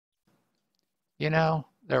You know,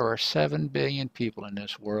 there are 7 billion people in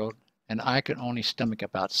this world, and I can only stomach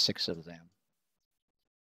about 6 of them.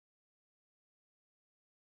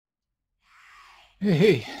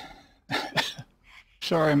 Hey,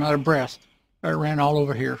 sorry, I'm out of breath. I ran all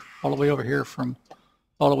over here, all the way over here from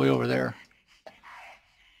all the way over there.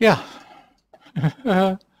 Yeah.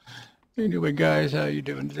 Anyway, guys, how you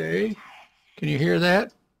doing today? Can you hear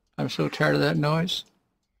that? I'm so tired of that noise.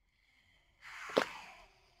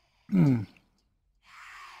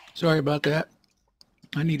 Sorry about that.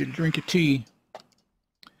 I need a drink of tea.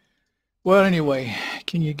 Well, anyway,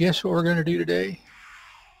 can you guess what we're going to do today?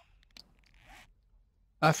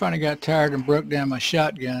 I finally got tired and broke down my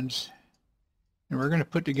shotguns, and we're going to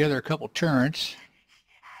put together a couple turrets.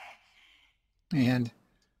 And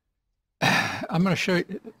I'm going to show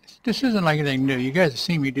you, this isn't like anything new. You guys have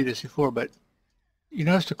seen me do this before, but you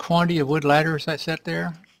notice the quantity of wood ladders I set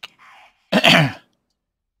there?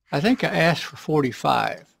 I think I asked for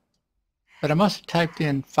 45, but I must have typed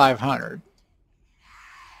in 500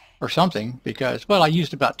 or something because, well, I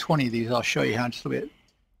used about 20 of these. I'll show you how in just a bit.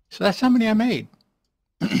 So that's how many I made.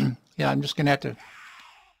 Yeah, I'm just going to have to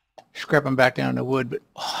scrap them back down in the wood, but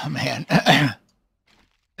oh man.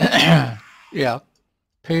 Yeah,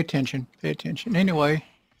 pay attention, pay attention. Anyway,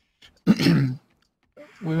 we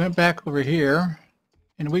went back over here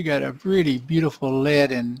and we got a really beautiful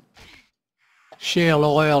lead and shale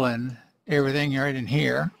oil and everything right in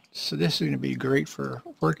here. So this is going to be great for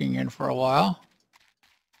working in for a while.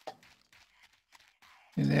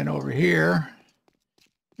 And then over here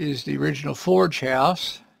is the original forge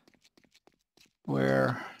house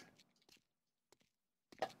where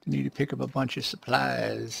I need to pick up a bunch of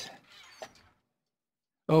supplies.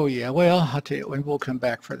 Oh yeah, well, I'll tell you when we'll come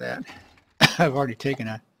back for that. I've already taken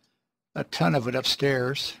a ton of it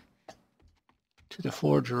upstairs to the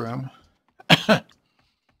forge room.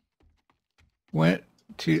 Went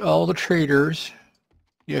to all the traders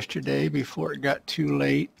yesterday before it got too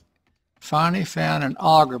late. Finally found an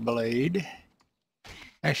auger blade.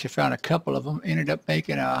 Actually found a couple of them. Ended up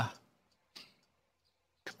making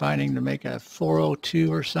combining to make a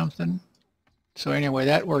 402 or something. So anyway,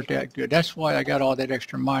 that worked out good. That's why I got all that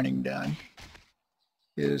extra mining done.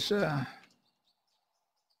 Here's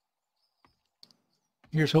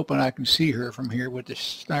hoping I can see her from here with this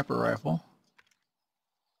sniper rifle.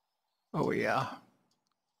 Oh yeah.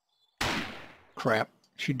 Crap.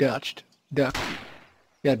 She ducked. You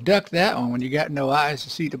gotta duck that one when you got no eyes to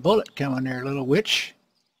see the bullet coming there, little witch.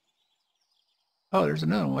 Oh, there's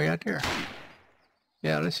another one way out there.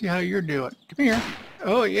 Yeah, let's see how you're doing. Come here.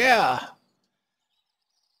 Oh yeah.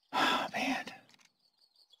 Oh man.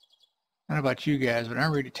 I don't know about you guys, but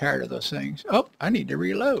I'm really tired of those things. Oh, I need to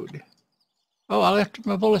reload. Oh, I left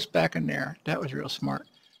my bullets back in there. That was real smart.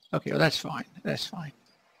 Okay, well that's fine. That's fine.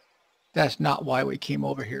 That's not why we came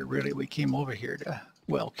over here, really. We came over here to,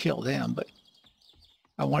 well, kill them, but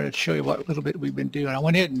I wanted to show you what little bit we've been doing. I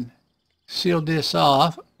went in and sealed this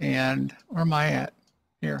off, and where am I at?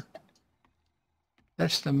 Here.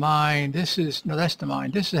 That's the mine. This is, no, that's the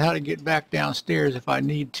mine. This is how to get back downstairs if I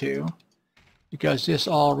need to, because this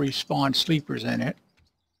all respawns sleepers in it.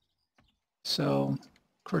 So,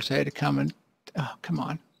 of course, I had to come and, oh, come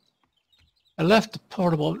on. I left the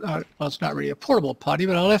portable, well, it's not really a portable potty,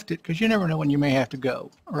 but I left it because you never know when you may have to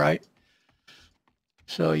go, right?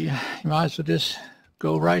 So you might as well just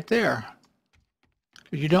go right there.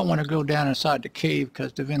 Because you don't want to go down inside the cave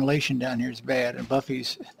because the ventilation down here is bad. And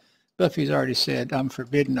Buffy's already said, I'm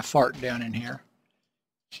forbidden to fart down in here.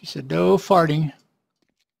 She said, no farting.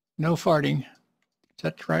 No farting. Is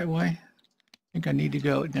that the right way? I think I need to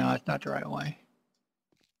go. No, it's not the right way.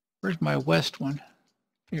 Where's my west one?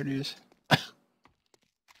 Here it is.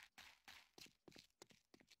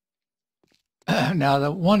 Now,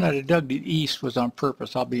 the one that I dug to the east was on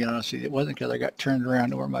purpose, I'll be honest with you. It wasn't because I got turned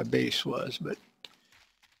around to where my base was, but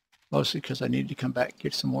mostly because I needed to come back and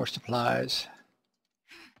get some more supplies.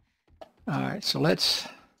 All right, so let's...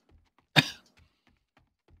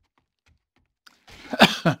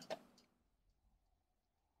 Thought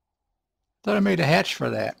I made a hatch for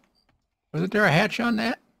that. Wasn't there a hatch on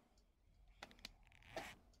that?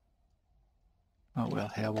 Oh, well,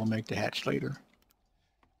 hell, we'll make the hatch later.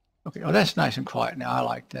 Okay, oh, that's nice and quiet now. I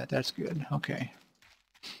like that. That's good. Okay.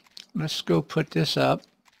 Let's go put this up.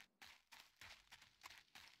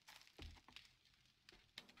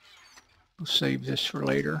 We'll save this for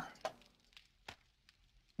later.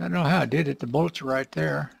 I don't know how I did it. The bullets are right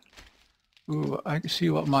there. Ooh, I can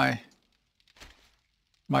see what my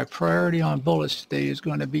priority on bullets today is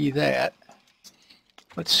going to be that.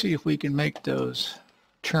 Let's see if we can make those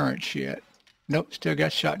turrets yet. Nope, still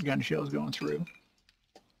got shotgun shells going through.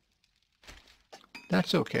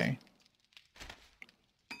 that's okay.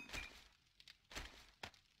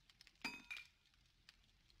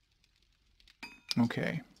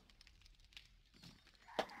 Okay.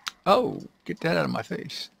 Oh, get that out of my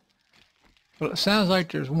face. Well, it sounds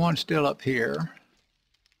like there's one still up here.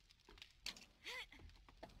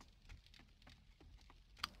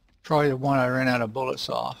 Probably the one I ran out of bullets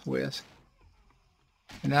off with.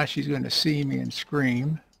 And now she's going to see me and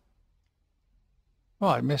scream. Oh,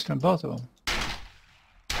 I missed on both of them.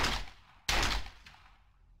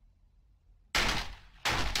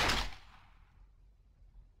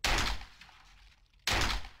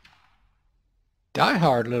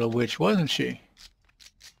 Die-hard little witch, wasn't she?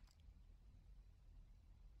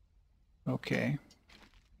 Okay.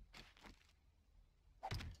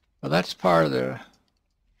 Well, that's part of the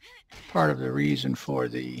reason for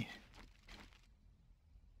the...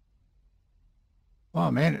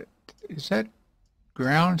 Oh man, is that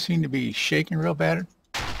ground seem to be shaking real bad?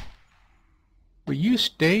 Will you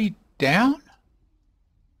stay down?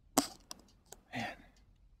 Man.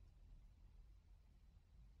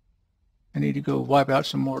 I need to go wipe out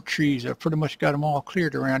some more trees. I've pretty much got them all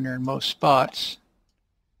cleared around there in most spots.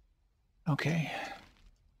 Okay.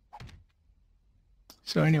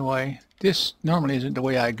 So anyway, this normally isn't the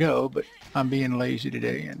way I go, but I'm being lazy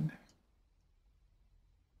today and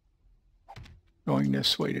going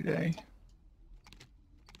this way today.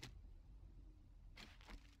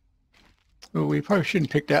 Oh, we probably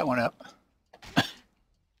shouldn't pick that one up.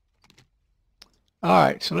 All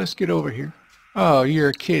right, so let's get over here. Oh,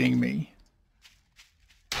 you're kidding me.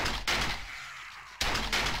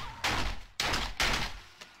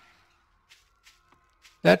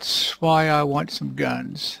 That's why I want some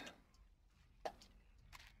guns.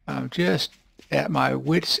 I'm just at my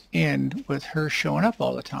wit's end with her showing up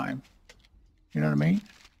all the time. You know what I mean?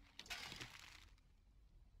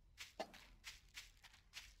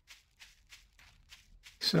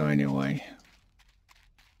 So anyway.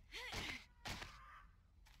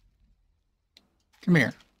 Come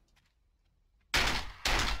here.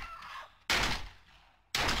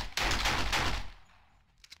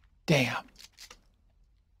 Damn.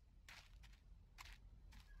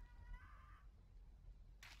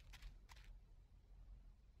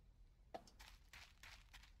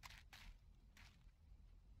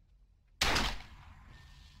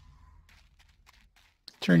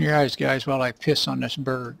 Turn your eyes, guys, while I piss on this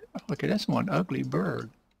bird. Look, that's one ugly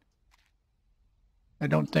bird. I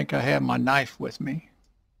don't think I have my knife with me.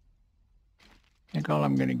 I think all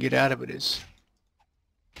I'm going to get out of it is...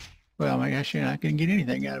 Well, actually, I can get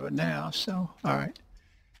anything out of it now, so, all right.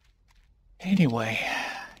 Anyway,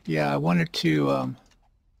 yeah, I wanted to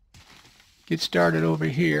get started over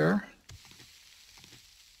here.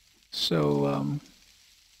 So, I'm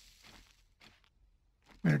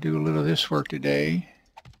going to do a little of this work today.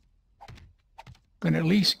 Going to at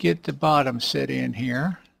least get the bottom set in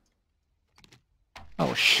here.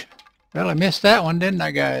 Oh, well, I missed that one, didn't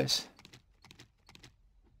I, guys?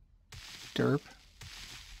 Derp.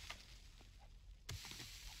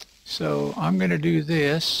 So I'm going to do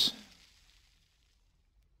this.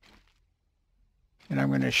 And I'm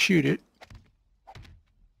going to shoot it.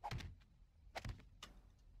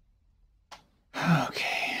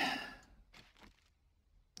 Okay.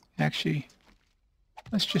 Actually,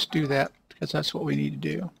 let's just do that because that's what we need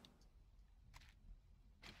to do.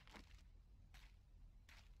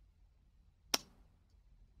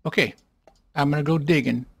 Okay, I'm going to go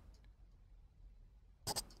digging.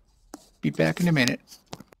 Be back in a minute.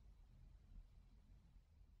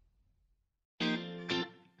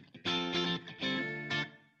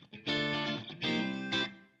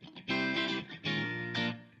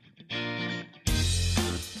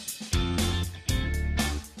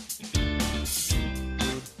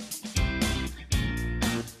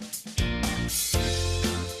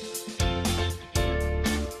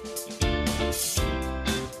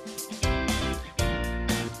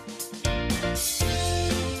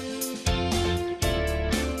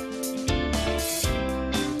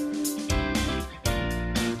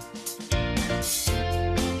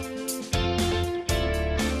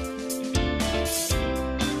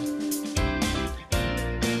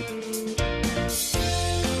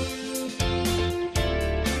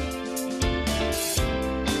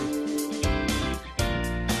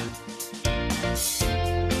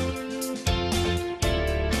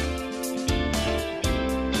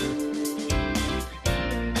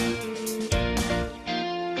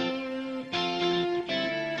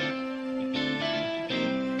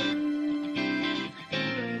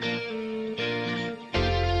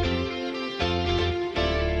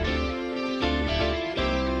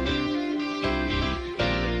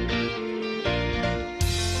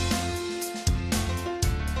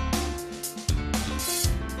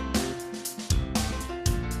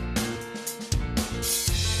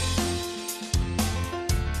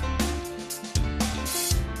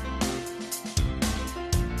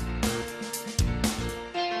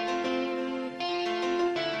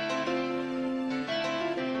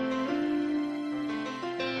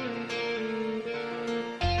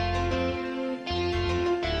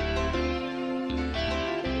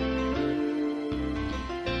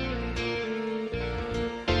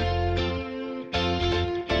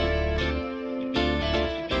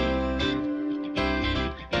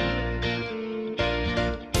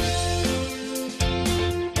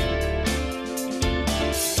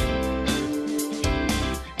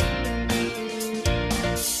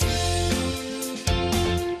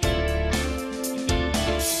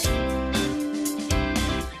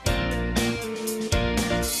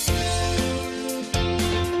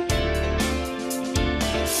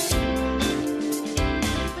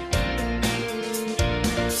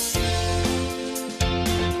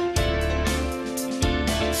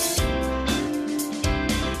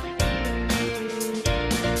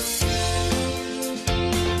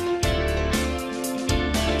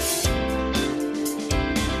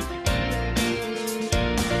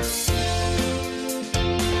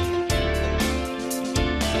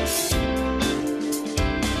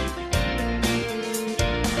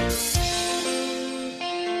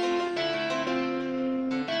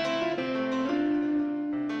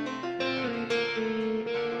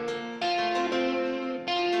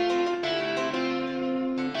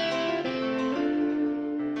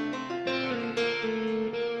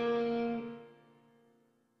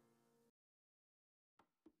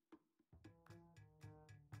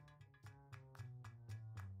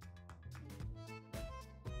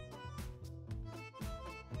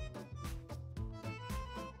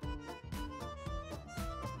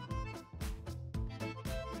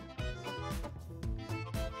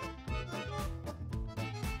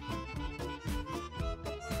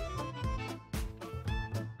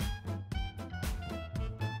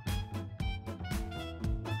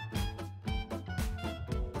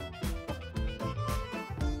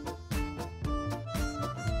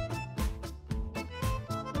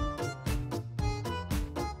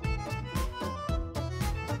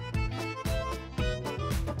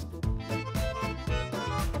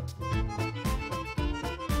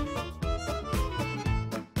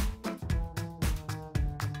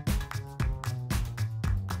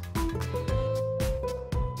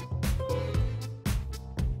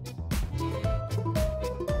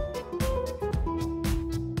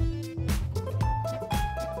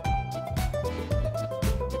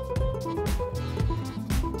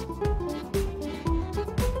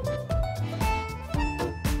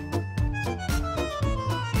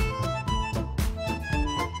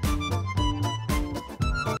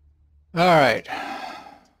 All right.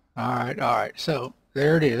 All right. All right. So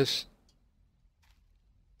there it is.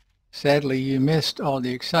 Sadly, you missed all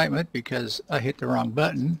the excitement because I hit the wrong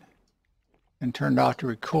button and turned off the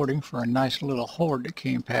recording for a nice little horde that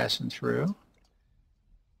came passing through.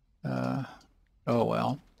 Oh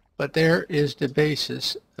well. But there is the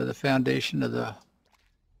basis of the foundation of the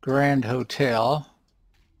Grand Hotel.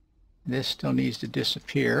 This still needs to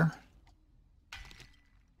disappear.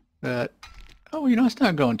 But, oh, you know, it's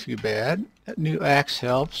not going too bad. That new axe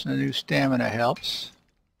helps, and the new stamina helps.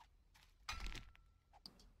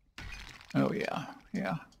 Oh, yeah,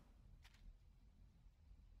 yeah.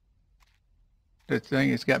 The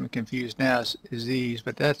thing that's got me confused now is these,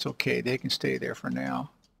 but that's okay. They can stay there for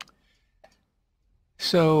now.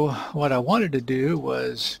 So what I wanted to do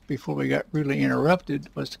was, before we got really interrupted,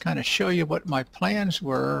 was to kind of show you what my plans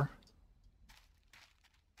were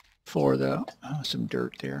for the, some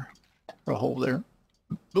dirt there, or a hole there.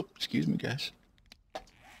 Oop, excuse me, guys.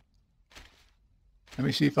 Let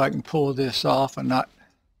me see if I can pull this off and not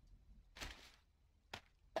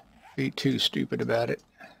be too stupid about it.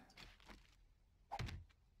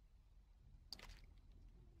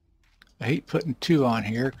 I hate putting two on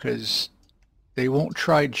here because they won't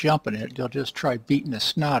try jumping it. They'll just try beating the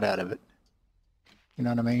snot out of it. You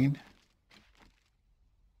know what I mean?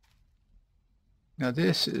 Now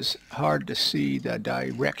this is hard to see the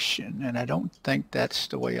direction, and I don't think that's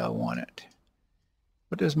the way I want it.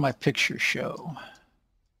 What does my picture show?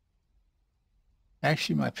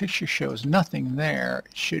 Actually, my picture shows nothing there.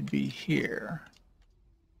 It should be here.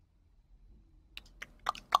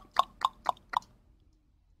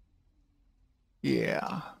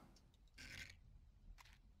 Yeah.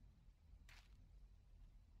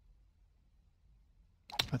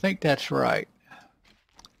 I think that's right.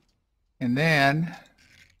 And then,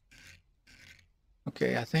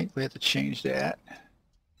 okay, I think we have to change that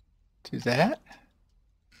to that.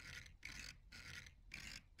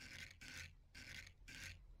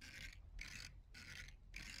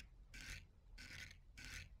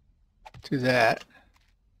 To that.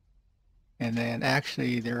 And then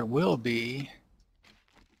actually there will be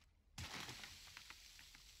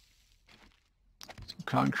some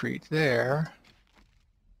concrete there.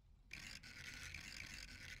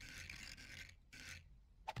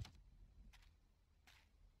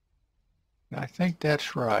 I think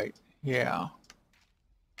that's right. Yeah.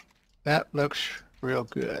 That looks real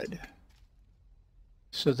good.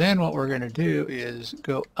 So then what we're going to do is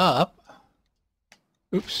go up,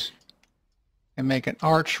 oops, and make an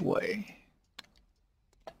archway.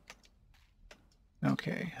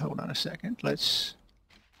 Okay, hold on a second. Let's,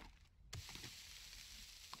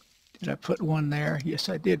 did I put one there? Yes,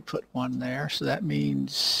 I did put one there. So that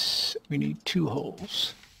means we need two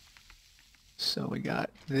holes. So we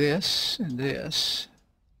got this and this,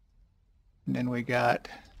 and then we got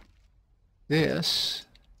this.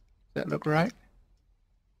 Does that look right?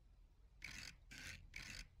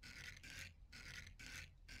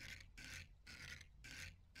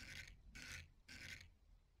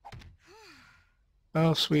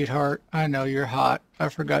 Oh, sweetheart, I know you're hot. I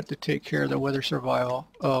forgot to take care of the weather survival.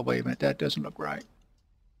 Oh, wait a minute, that doesn't look right.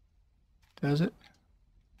 Does it?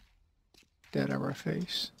 Dead on our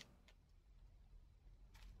face.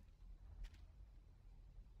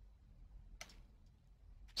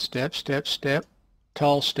 Step, step, step,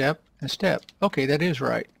 tall step, and step. Okay, that is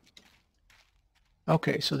right.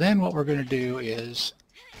 Okay, so then what we're going to do is,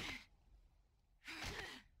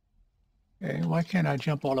 okay, why can't I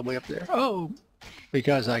jump all the way up there? Oh,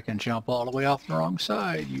 because I can jump all the way off the wrong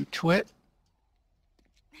side, you twit.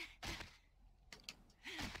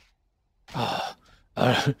 Oh,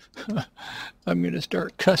 I'm going to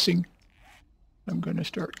start cussing. I'm going to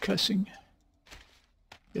start cussing.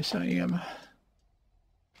 Yes, I am.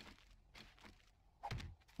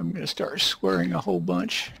 I'm going to start swearing a whole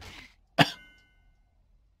bunch. All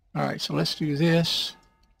right, so let's do this.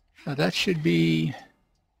 Now that should be,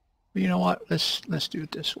 you know what? Let's do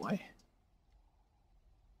it this way.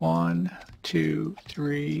 1, 2,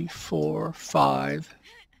 3, 4, 5,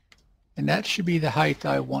 and that should be the height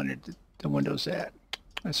I wanted the windows at.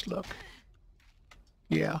 Let's look.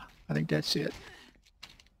 Yeah, I think that's it.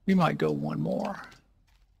 We might go one more.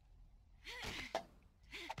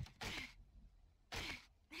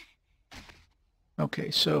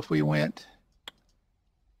 Okay, so if we went,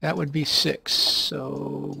 that would be 6.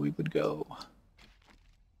 So we would go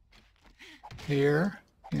here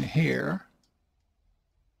and here.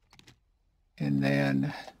 And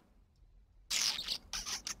then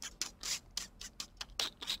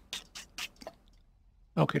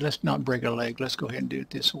okay, let's not break a leg. Let's go ahead and do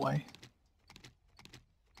it this way.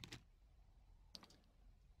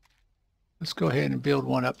 Let's go ahead and build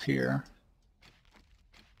one up here.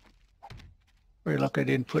 Very lucky I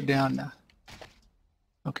didn't put down the,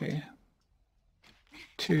 okay.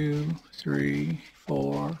 2, 3,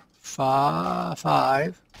 4, 5.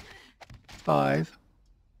 I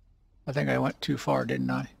think I went too far, didn't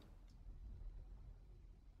I?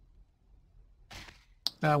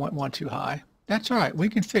 I went one too high. That's all right. We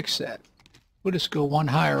can fix that. We'll just go one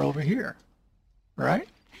higher over here, right?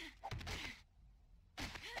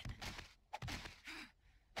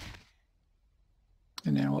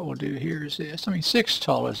 And then what we'll do here is this. I mean, 6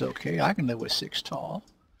 tall is okay. I can live with 6 tall.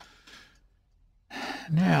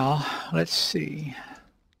 Now, let's see.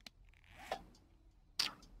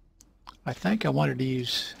 I think I wanted to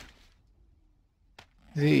use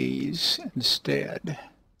these instead.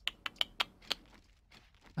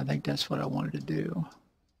 I think that's what I wanted to do.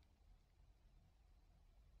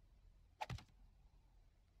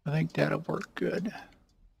 I think that'll work good.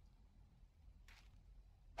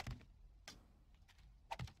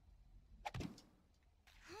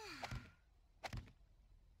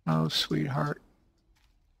 Oh, sweetheart.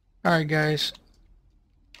 All right, guys.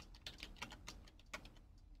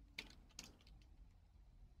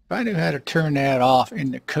 If I knew how to turn that off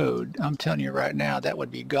in the code, I'm telling you right now, that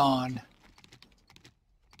would be gone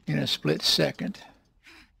in a split second.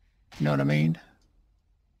 You know what I mean?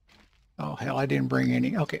 Oh, hell, I didn't bring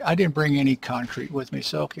any. Okay, I didn't bring any concrete with me.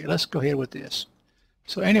 So, okay, let's go ahead with this.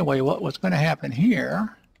 So anyway, what was going to happen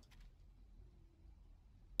here?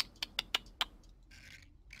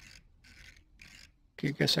 Okay,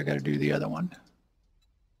 I guess I got to do the other one.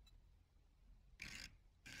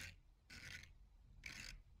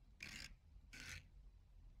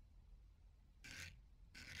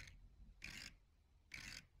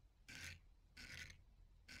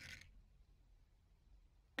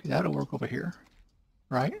 Okay, that'll work over here,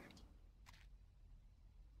 right?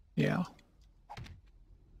 Yeah.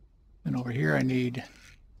 And over here I need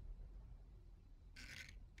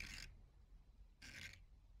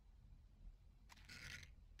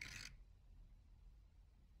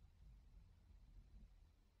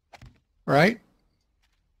right?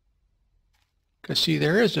 Because see,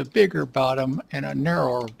 there is a bigger bottom and a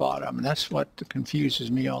narrower bottom, and that's what confuses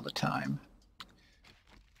me all the time.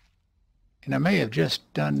 And I may have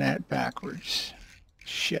just done that backwards.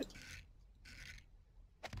 Shit.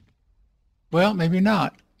 Well, maybe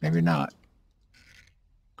not. Maybe not.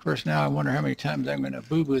 Of course, now I wonder how many times I'm going to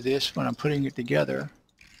boo-boo this when I'm putting it together.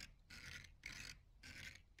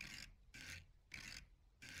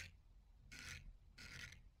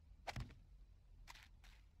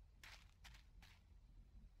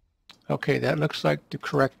 Okay, that looks like the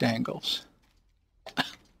correct angles.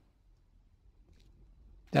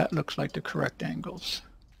 That looks like the correct angles.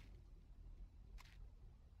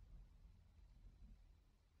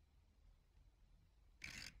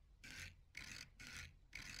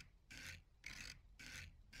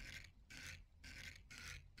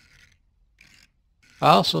 I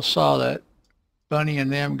also saw that Bunny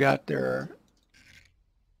and them got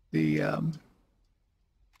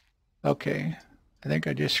okay, I think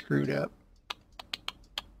I just screwed up.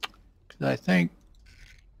 Because I think,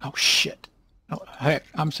 oh shit. Oh, heck,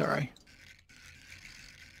 I'm sorry.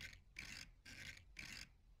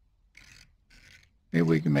 Maybe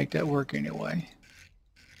we can make that work anyway.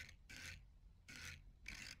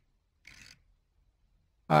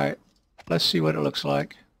 All right, let's see what it looks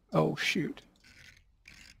like. Oh, shoot.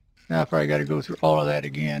 Now I probably got to go through all of that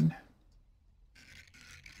again.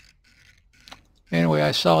 Anyway,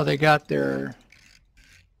 I saw they got their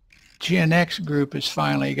Gen X group has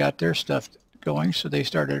finally got their stuff going, so they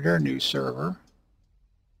started their new server.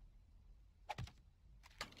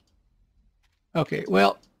 Okay,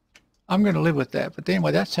 well, I'm going to live with that. But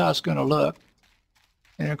anyway, that's how it's going to look.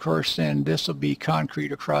 And of course, then this will be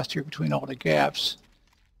concrete across here between all the gaps.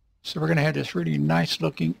 So we're going to have this really nice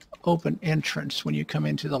looking open entrance when you come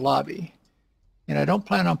into the lobby. And I don't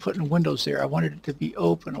plan on putting windows there. I wanted it to be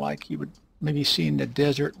open like you would maybe see in the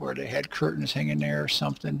desert where they had curtains hanging there or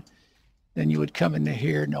something. Then you would come into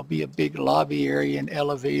here and there'll be a big lobby area and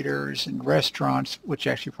elevators and restaurants, which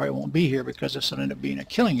actually probably won't be here because this will end up being a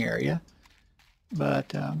killing area.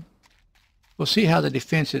 But we'll see how the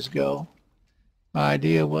defenses go. My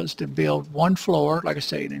idea was to build one floor, like I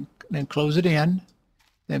say, then close it in,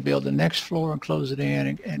 then build the next floor and close it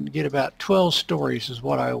in, and get about 12 stories is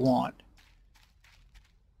what I want.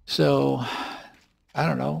 So I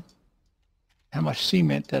don't know how much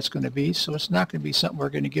cement that's going to be. So it's not going to be something we're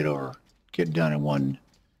going to get done in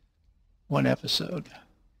one episode.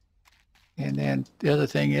 And then the other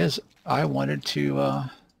thing is I wanted to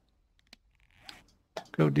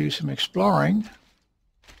go do some exploring.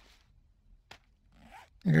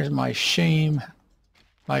 Here's my shame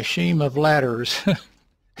of ladders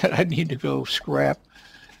that I need to go scrap.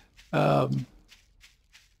 But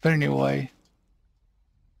anyway,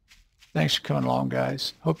 thanks for coming along,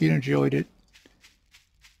 guys. Hope you enjoyed it.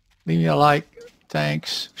 Leave me a like.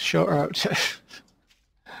 Thanks.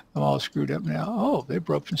 I'm all screwed up now. Oh, they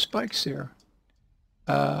broke some spikes there.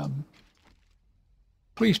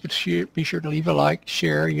 Please be sure to leave a like,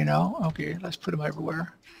 share, you know. Okay, let's put them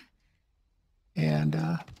everywhere. And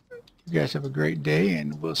you guys have a great day,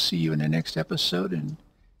 and we'll see you in the next episode. And,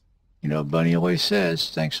 you know, Bunny always says,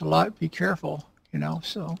 thanks a lot, be careful, you know.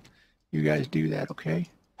 So you guys do that, okay?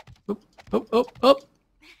 Oop, oop, oop, oop.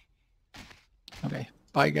 Okay,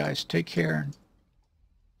 bye, guys. Take care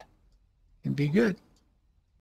and be good.